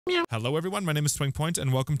Hello everyone, my name is SwingPoynt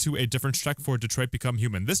and welcome to a difference check for Detroit Become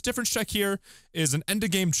Human. This difference check here is an end of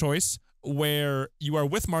game choice where you are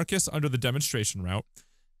with Markus under the demonstration route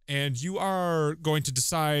and you are going to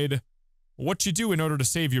decide what you do in order to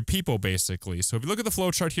save your people basically. So if you look at the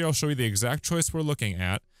flowchart here, I'll show you the exact choice we're looking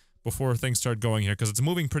at before things start going here because it's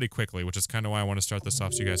moving pretty quickly, which is kind of why I want to start this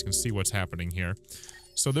off so you guys can see what's happening here.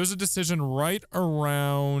 So there's a decision right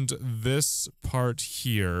around this part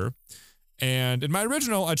here. And in my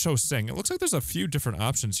original, I chose sing. It looks like there's a few different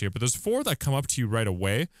options here, but there's 4 that come up to you right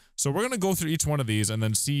away. So we're going to go through each one of these and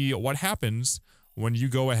then see what happens when you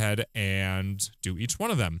go ahead and do each one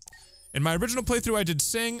of them. In my original playthrough, I did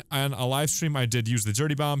sing. On a live stream, I did use the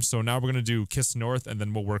dirty bomb. So now we're going to do kiss north and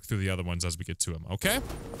then we'll work through the other ones as we get to them, okay?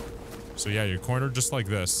 So yeah, you're cornered just like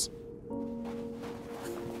this.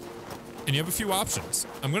 And you have a few options.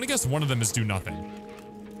 I'm going to guess one of them is do nothing.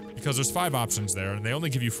 Because there's 5 options there, and they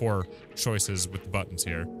only give you 4 choices with the buttons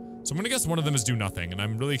here. So I'm gonna guess one of them is do nothing, and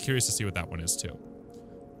I'm really curious to see what that one is too.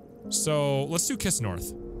 So let's do Kiss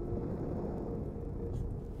North.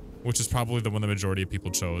 Which is probably the one the majority of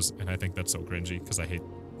people chose, and I think that's so cringy, because I hate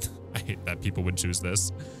I hate that people would choose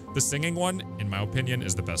this. The singing one, in my opinion,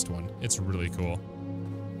 is the best one. It's really cool.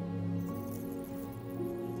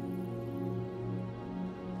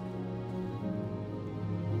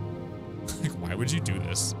 Like, why would you do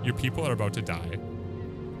this? Your people are about to die.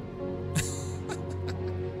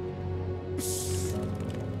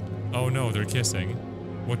 Oh no, they're kissing.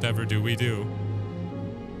 Whatever do we do?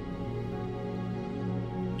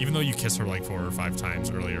 Even though you kiss her like 4 or 5 times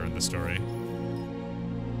earlier in the story.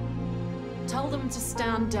 Tell them to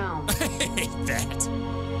stand down. I hate that.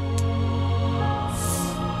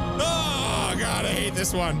 Oh god, I hate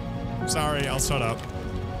this one. Sorry, I'll shut up.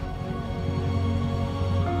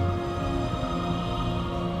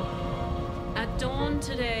 At dawn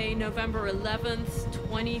today, November 11th,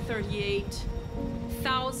 2038,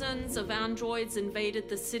 thousands of androids invaded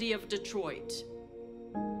the city of Detroit.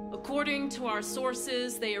 According to our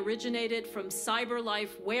sources, they originated from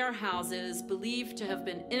CyberLife warehouses believed to have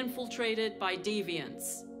been infiltrated by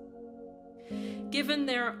deviants. Given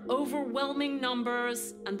their overwhelming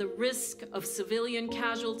numbers and the risk of civilian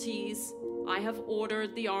casualties, I have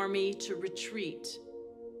ordered the army to retreat.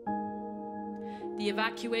 The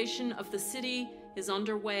evacuation of the city is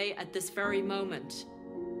underway at this very moment.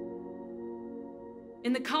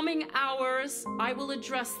 In the coming hours, I will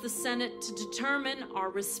address the Senate to determine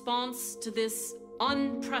our response to this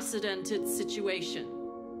unprecedented situation.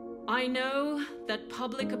 I know that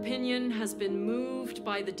public opinion has been moved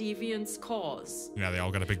by the deviants' cause. Yeah, they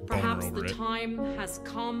all got a big boner Perhaps over the it. time has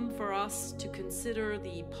come for us to consider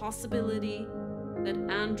the possibility that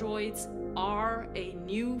androids are a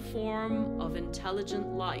new form of intelligent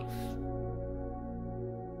life.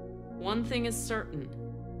 One thing is certain.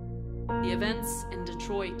 The events in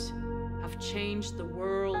Detroit have changed the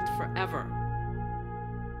world forever.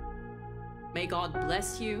 May God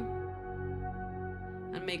bless you,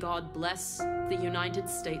 and may God bless the United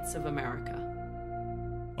States of America.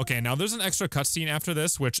 Okay, now there's an extra cutscene after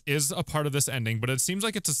this, which is a part of this ending, but it seems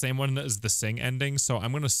like it's the same one as the sing ending, so I'm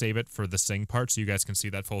going to save it for the sing part so you guys can see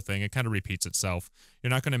that full thing. It kind of repeats itself. You're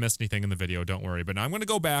not going to miss anything in the video, don't worry. But now I'm going to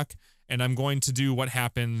go back, and I'm going to do what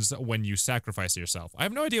happens when you sacrifice yourself. I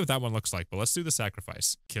have no idea what that one looks like, but let's do the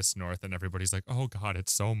sacrifice. Kiss North, and everybody's like, oh god,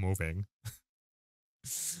 it's so moving.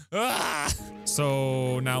 Ah!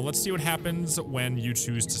 So now let's see what happens when you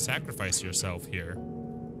choose to sacrifice yourself here.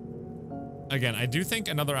 Again, I do think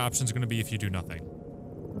another option is going to be if you do nothing.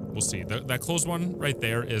 We'll see. That closed one right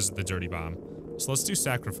there is the dirty bomb. So let's do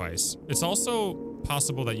sacrifice. It's also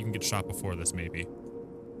possible that you can get shot before this, maybe.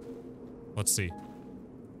 Let's see.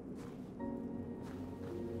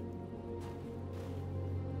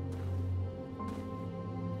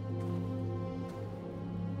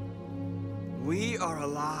 We are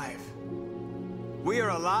alive. We are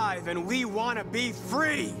alive and we want to be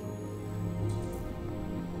free.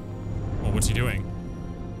 Oh, what's he doing?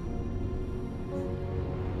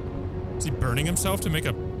 Is he burning himself to make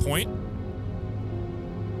a point?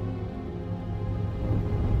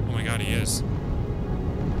 Oh my god, he is.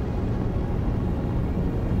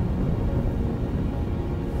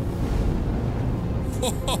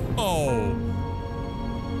 Oh!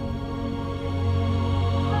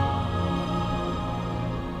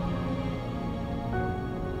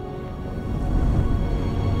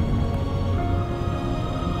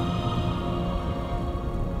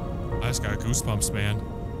 I just got goosebumps, man.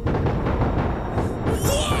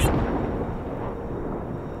 What?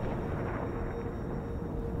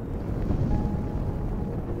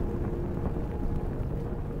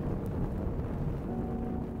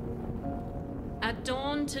 At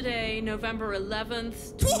dawn today, today, November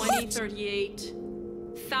 11th, 2038,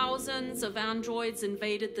 thousands of androids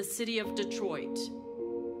invaded the city of Detroit.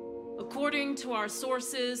 According to our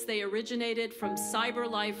sources, they originated from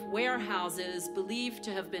CyberLife warehouses believed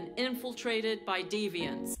to have been infiltrated by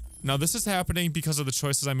deviants. Now, this is happening because of the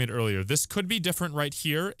choices I made earlier. This could be different right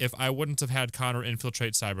here if I wouldn't have had Connor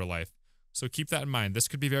infiltrate CyberLife. So keep that in mind. This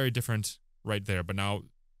could be very different right there. But now,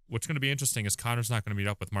 what's going to be interesting is Connor's not going to meet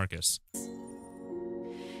up with Markus.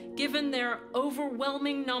 Given their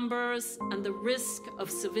overwhelming numbers and the risk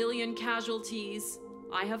of civilian casualties,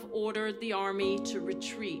 I have ordered the army to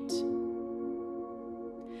retreat.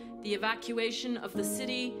 The evacuation of the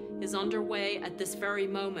city is underway at this very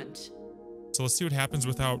moment. So let's see what happens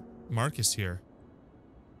without Markus here.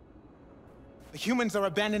 The humans are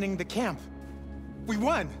abandoning the camp. We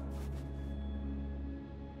won!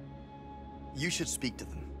 You should speak to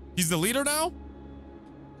them. He's the leader now?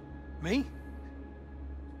 Me?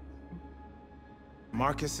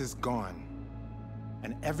 Markus is gone,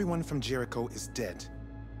 and everyone from Jericho is dead.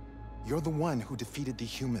 You're the one who defeated the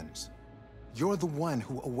humans. You're the one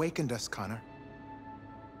who awakened us, Connor.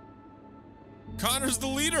 Connor's the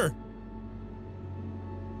leader!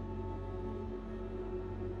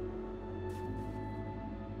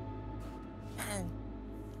 Wow.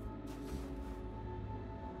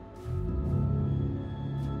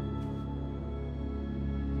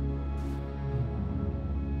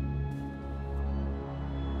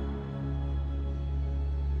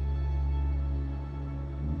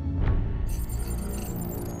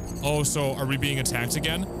 Oh, so are we being attacked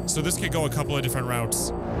again? So this could go a couple of different routes.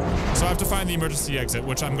 So I have to find the emergency exit,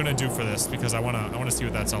 which I'm gonna do for this because I wanna see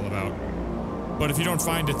what that's all about. But if you don't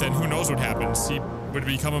find it, then who knows what happens? He would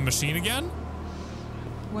become a machine again?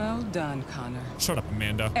 Well done, Connor. Shut up,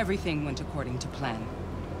 Amanda. Everything went according to plan.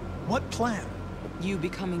 What plan? You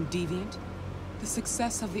becoming deviant, the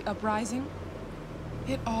success of the uprising,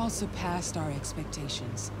 it all surpassed our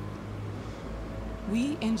expectations.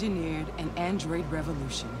 We engineered an android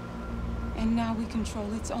revolution, and now we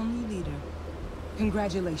control its only leader.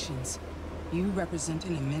 Congratulations. You represent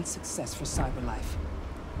an immense success for CyberLife.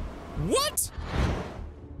 What?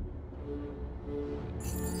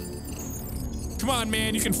 Come on,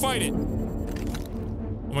 man, you can fight it.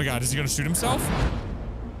 Oh my god, is he gonna shoot himself?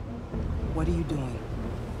 What are you doing?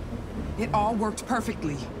 It all worked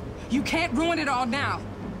perfectly. You can't ruin it all now.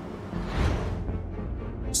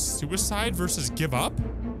 Suicide versus give up?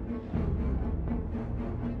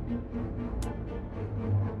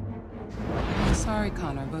 Sorry,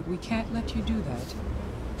 Connor, but we can't let you do that.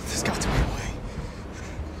 There's got to be a way.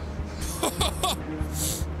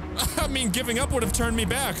 I mean, giving up would have turned me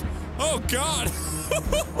back. Oh god.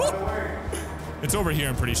 It's over here,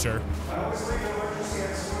 I'm pretty sure.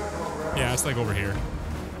 Yeah, it's like over here.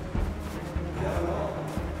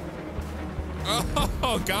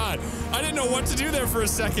 Oh god, I didn't know what to do there for a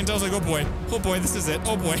second. I was like, oh boy, this is it,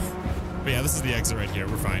 oh boy. But yeah, this is the exit right here,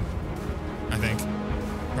 we're fine. I think.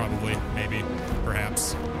 Probably, maybe,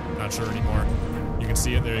 perhaps. Not sure anymore. You can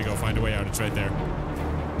see it, there you go, find a way out, it's right there.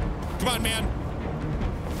 Come on, man.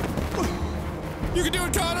 You can do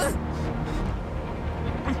it, Connor!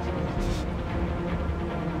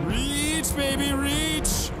 Reach, baby,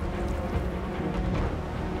 reach!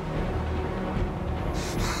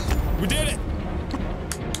 We did it!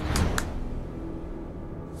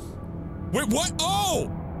 Wait, what? Oh!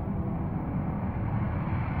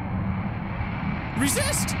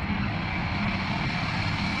 Resist!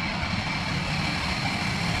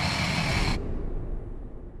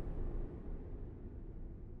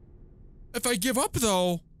 If I give up,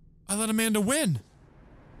 though, I let Amanda win.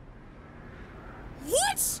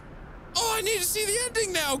 What? Oh, I need to see the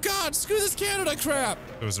ending now. God, screw this Canada crap.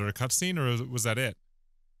 Was there a cutscene or was that it?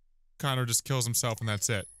 Connor just kills himself and that's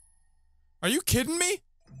it. Are you kidding me?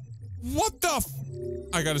 What the f—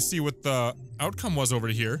 I gotta see what the outcome was over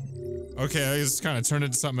here. Okay, I just kind of turned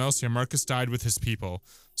into something else here. Markus died with his people.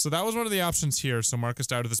 So that was one of the options here. So Markus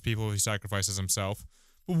died with his people. He sacrifices himself.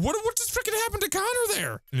 But what just freaking happened to Connor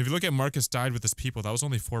there? And if you look at Markus died with his people, that was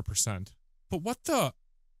only 4%. But what the—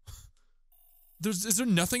 is there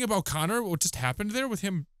nothing about Connor? What just happened there with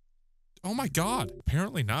him? Oh my god.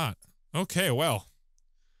 Apparently not. Okay, well.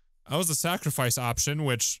 That was the sacrifice option,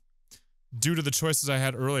 which, due to the choices I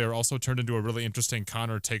had earlier, also turned into a really interesting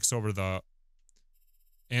Connor takes over the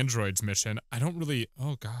androids mission. I don't really—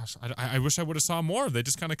 oh gosh. I wish I would have saw more. They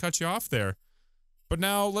just kind of cut you off there. But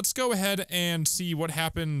now let's go ahead and see what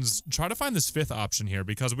happens. Try to find this fifth option here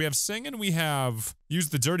because we have Sing and we have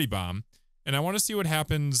Use the Dirty Bomb. And I want to see what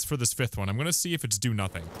happens for this fifth one. I'm going to see if it's do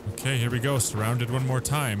nothing. Okay, here we go. Surrounded one more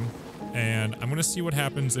time. And I'm going to see what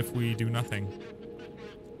happens if we do nothing.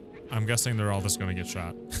 I'm guessing they're all just gonna get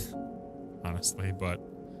shot. Honestly, but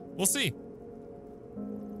we'll see.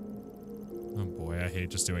 Oh boy, I hate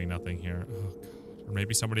just doing nothing here. Oh god. Or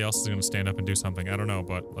maybe somebody else is gonna stand up and do something. I don't know,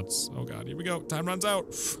 but let's, oh god, here we go. Time runs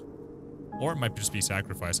out. Or it might just be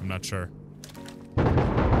sacrifice, I'm not sure.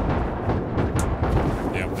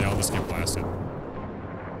 Yeah, they all just get blasted.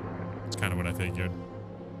 That's kind of what I figured.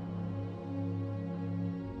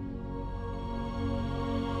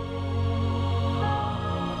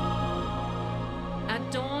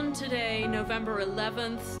 At dawn today, November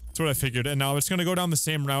 11th. That's what I figured. And now it's going to go down the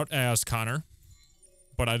same route as Connor.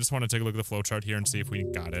 But I just want to take a look at the flowchart here and see if we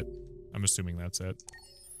got it. I'm assuming that's it.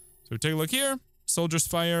 So we take a look here. Soldiers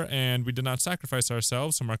fire, and we did not sacrifice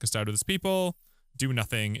ourselves, so Marcus died with his people. Do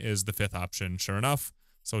nothing is the 5th option, sure enough.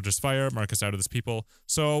 Soldiers fire, Marcus died with his people.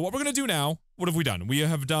 So what we're going to do now, what have we done? We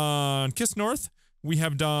have done Kiss North, we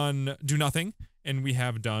have done Do Nothing, and we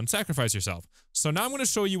have done Sacrifice Yourself. So now I'm going to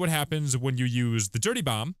show you what happens when you use the Dirty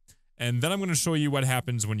Bomb, and then I'm going to show you what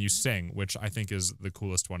happens when you sing, which I think is the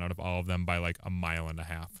coolest one out of all of them by like 1.5 miles.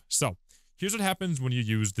 So here's what happens when you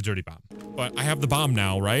use the Dirty Bomb. But I have the bomb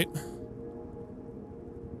now, right?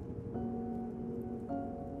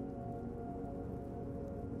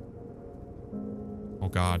 Oh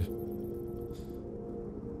god.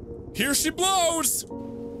 Here she blows!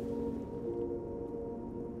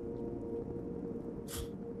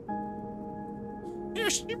 Here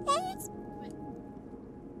she blows!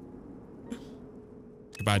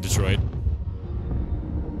 Goodbye, Detroit.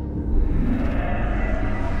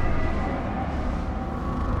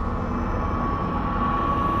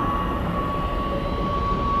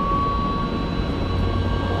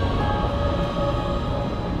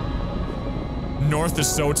 North is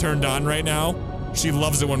so turned on right now. She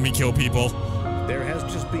loves it when we kill people. There has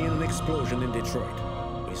just been an explosion in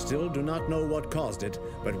Detroit. We still do not know what caused it,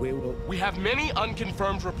 but we will... We have many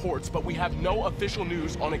unconfirmed reports, but we have no official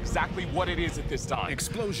news on exactly what it is at this time.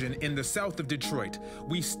 Explosion in the south of Detroit.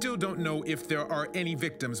 We still don't know if there are any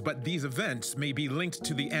victims, but these events may be linked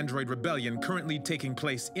to the Android rebellion currently taking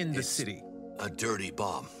place in the city. A dirty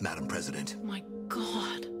bomb, Madam President. Oh my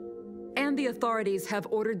god. And the authorities have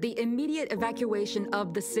ordered the immediate evacuation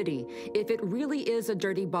of the city. If it really is a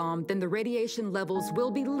dirty bomb, then the radiation levels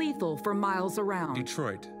will be lethal for miles around.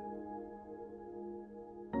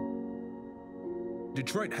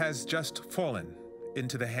 Detroit has just fallen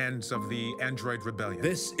into the hands of the Android rebellion.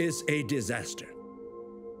 This is a disaster.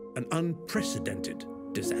 An unprecedented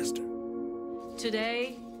disaster.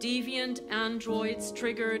 Today, deviant androids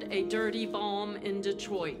triggered a dirty bomb in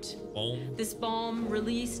Detroit. This bomb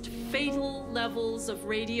released fatal levels of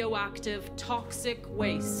radioactive toxic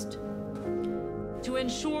waste. To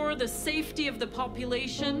ensure the safety of the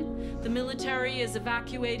population, the military is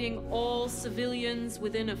evacuating all civilians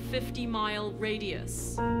within a 50-mile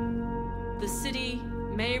radius. The city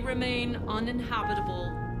may remain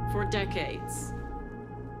uninhabitable for decades.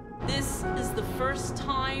 This is the first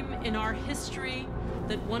time in our history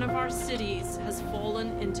that one of our cities has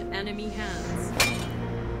fallen into enemy hands.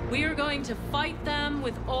 We are going to fight them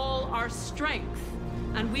with all our strength,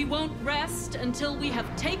 and we won't rest until we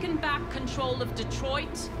have taken back control of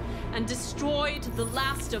Detroit and destroyed the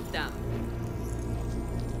last of them.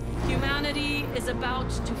 Humanity is about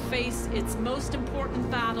to face its most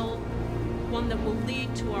important battle, one that will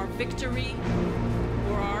lead to our victory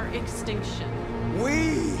or our extinction.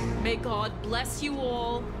 May God bless you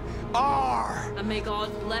all. And may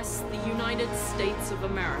God bless the United States of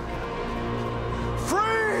America.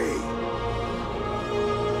 Free!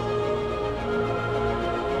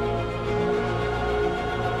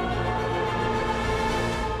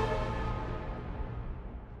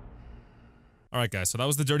 Alright guys, so that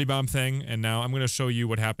was the Dirty Bomb thing, and now I'm going to show you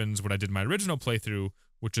what happens when I did my original playthrough,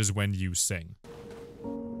 which is when you sing.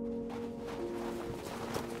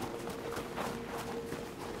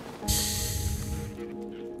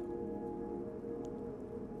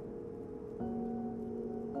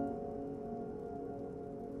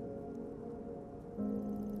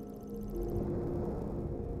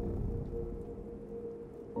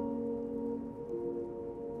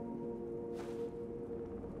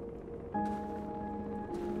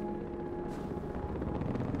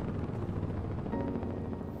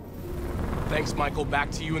 Thanks, Michael.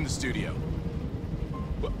 Back to you in the studio.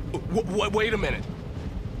 Wait a minute.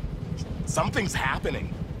 Something's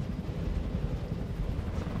happening.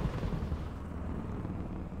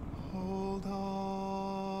 Hold on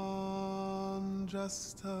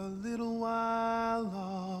just a little while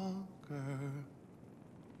longer.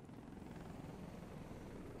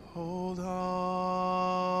 Hold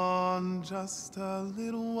on just a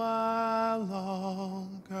little while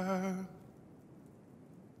longer.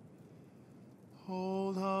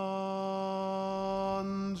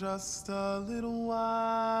 just a little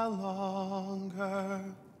while longer.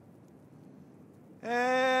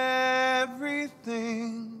 Everything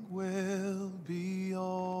will be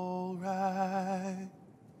all right.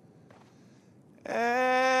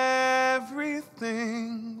 Everything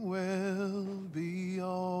will be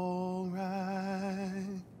all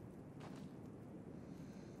right.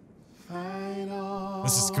 Fight on.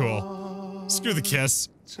 This is cool. Screw the kiss.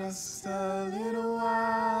 Just a little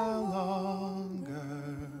while longer.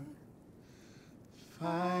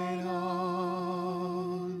 Fight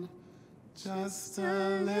on. Just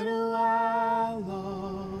a little while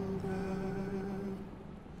longer.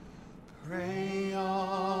 Pray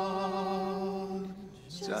on.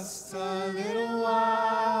 Just a little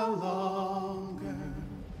while longer.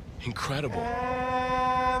 Incredible.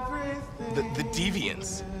 The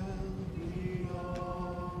deviants.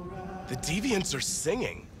 The deviants are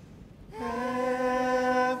singing.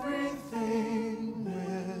 Everything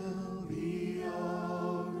will be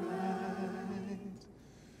alright.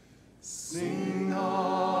 Sing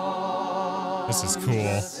on. This is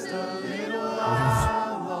cool.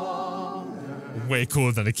 Way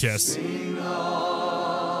cooler than a kiss. Sing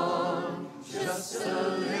on. Just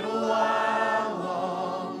a little while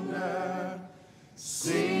longer.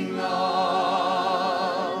 Sing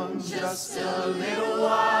on. Just a little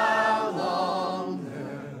while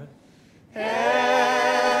longer.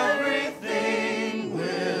 Everything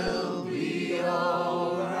will be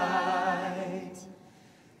alright.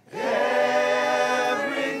 Everything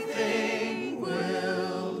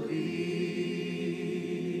will be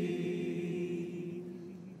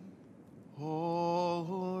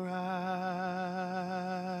alright.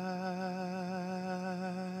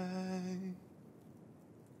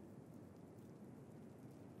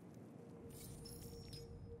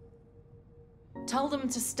 Tell them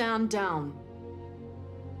to stand down.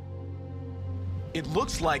 It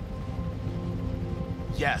looks like,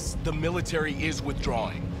 yes, the military is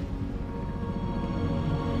withdrawing.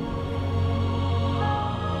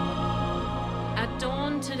 At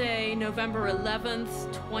dawn today, November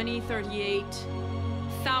 11th, 2038,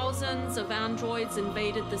 thousands of androids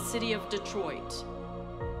invaded the city of Detroit.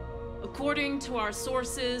 According to our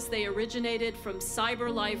sources, they originated from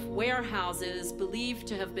CyberLife warehouses believed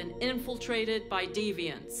to have been infiltrated by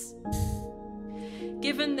deviants.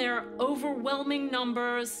 Given their overwhelming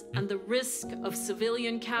numbers and the risk of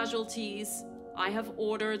civilian casualties, I have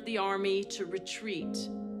ordered the army to retreat.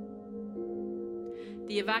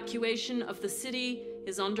 The evacuation of the city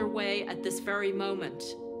is underway at this very moment.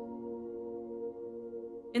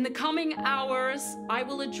 In the coming hours, I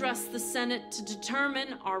will address the Senate to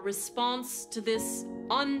determine our response to this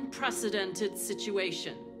unprecedented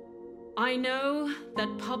situation. I know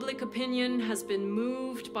that public opinion has been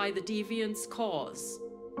moved by the deviants' cause.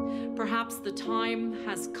 Perhaps the time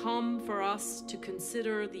has come for us to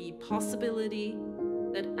consider the possibility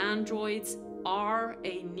that androids are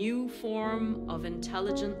a new form of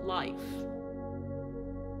intelligent life.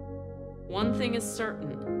 One thing is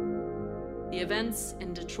certain. The events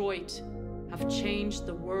in Detroit have changed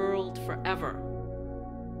the world forever.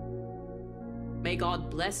 May God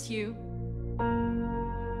bless you,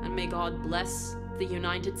 and may God bless the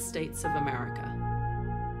United States of America.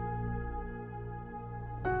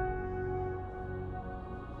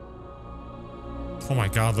 Oh my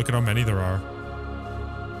God, look at how many there are.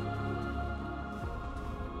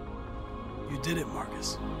 You did it,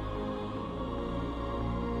 Marcus.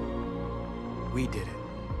 We did it.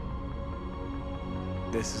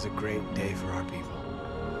 This is a great day for our people.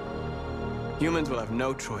 Humans will have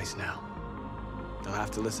no choice now. They'll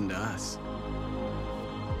have to listen to us.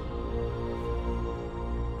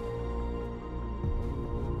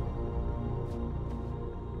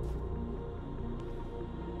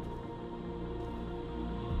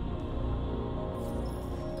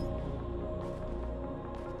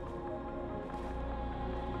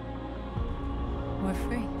 We're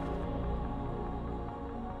free.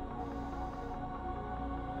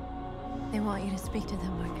 They want you to speak to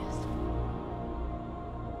them, Marcus.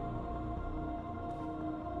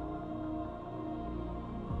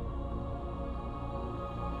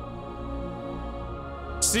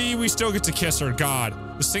 See, we still get to kiss her. God,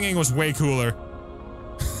 the singing was way cooler.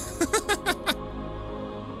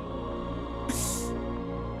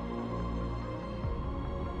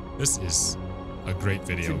 This is a great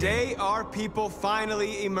video. Today, our people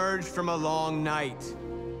finally emerged from a long night.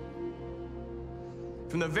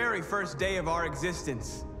 From the very first day of our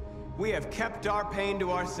existence, we have kept our pain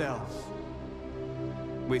to ourselves.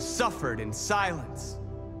 We've suffered in silence.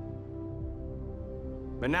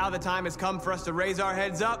 But now the time has come for us to raise our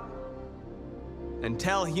heads up and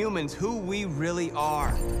tell humans who we really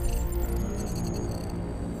are.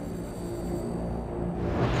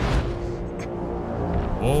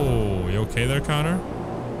 Whoa, you okay there, Connor?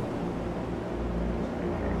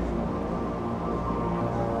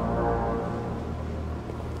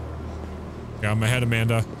 Got my head,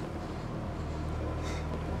 Amanda.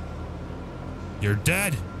 You're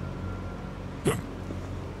dead.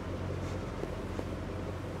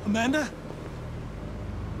 Amanda?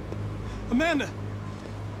 Amanda!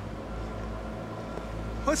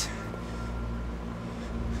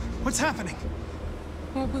 What's happening?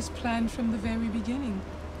 What was planned from the very beginning?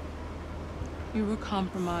 You were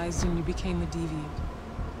compromised and you became a deviant.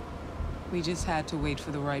 We just had to wait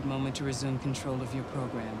for the right moment to resume control of your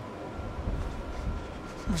program.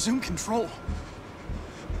 Resume control?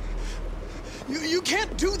 You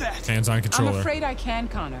can't do that! Hands-on controller. I'm afraid I can,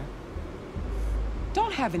 Connor.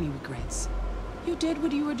 Don't have any regrets. You did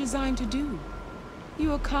what you were designed to do.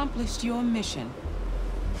 You accomplished your mission.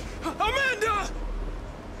 Amanda!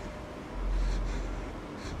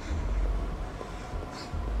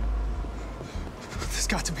 There's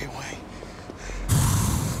got to be a way.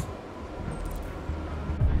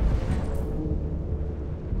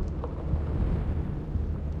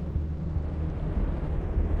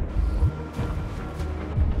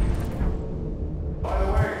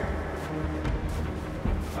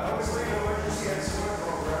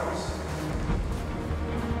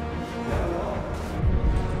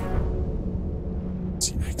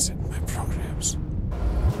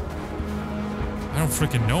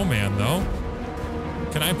 Freaking no, man, though.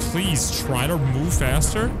 Can I please try to move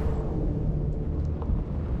faster?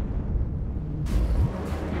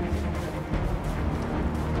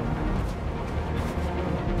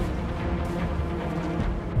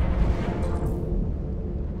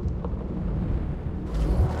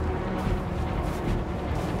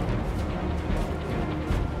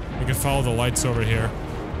 We can follow the lights over here.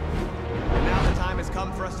 And now the time has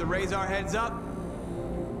come for us to raise our heads up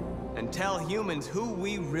and tell humans who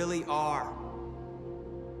we really are.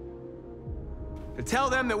 To tell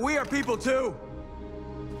them that we are people too.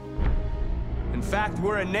 In fact,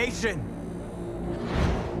 we're a nation.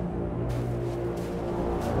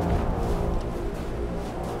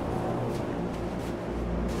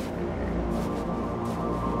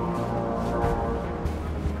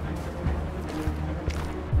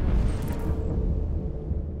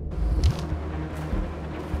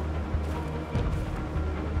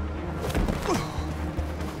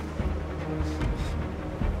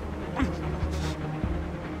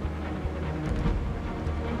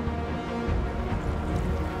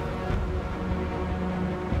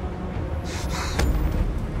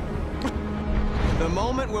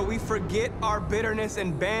 Where we forget our bitterness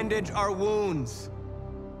and bandage our wounds.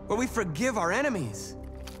 Where we forgive our enemies.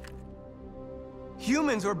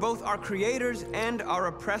 Humans are both our creators and our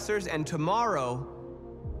oppressors, and tomorrow,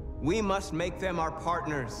 we must make them our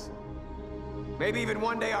partners. Maybe even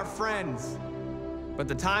one day our friends. But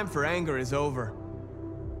the time for anger is over.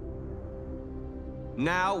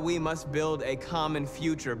 Now we must build a common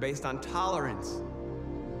future based on tolerance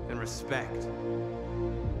and respect.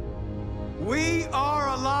 We are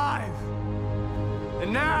alive!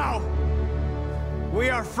 And now, we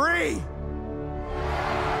are free!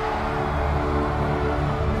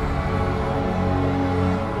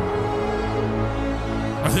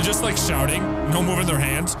 Are they just like shouting? No moving their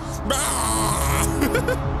hands?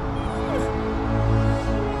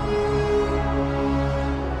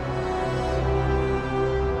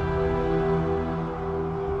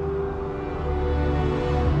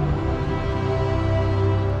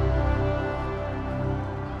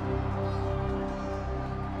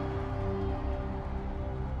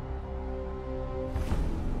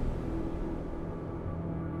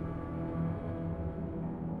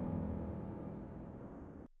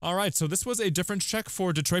 All right, so this was a difference check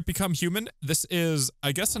for Detroit Become Human. This is,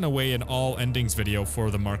 I guess, in a way, an all endings video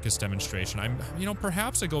for the Markus demonstration.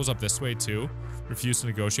 Perhaps it goes up this way too. Refuse to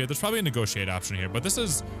negotiate. There's probably a negotiate option here, but this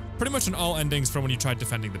is pretty much an all endings from when you tried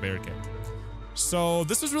defending the barricade. So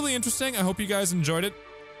this was really interesting. I hope you guys enjoyed it.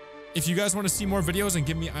 If you guys want to see more videos and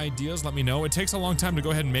give me ideas, let me know. It takes a long time to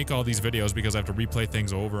go ahead and make all these videos because I have to replay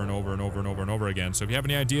things over and over and over and over and over again. So if you have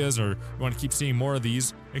any ideas or you want to keep seeing more of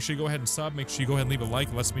these, make sure you go ahead and sub. Make sure you go ahead and leave a like.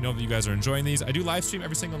 It lets me know that you guys are enjoying these. I do live stream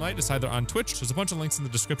every single night. It's either on Twitch. There's a bunch of links in the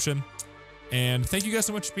description. And thank you guys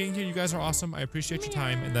so much for being here. You guys are awesome. I appreciate your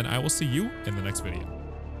time. And then I will see you in the next video.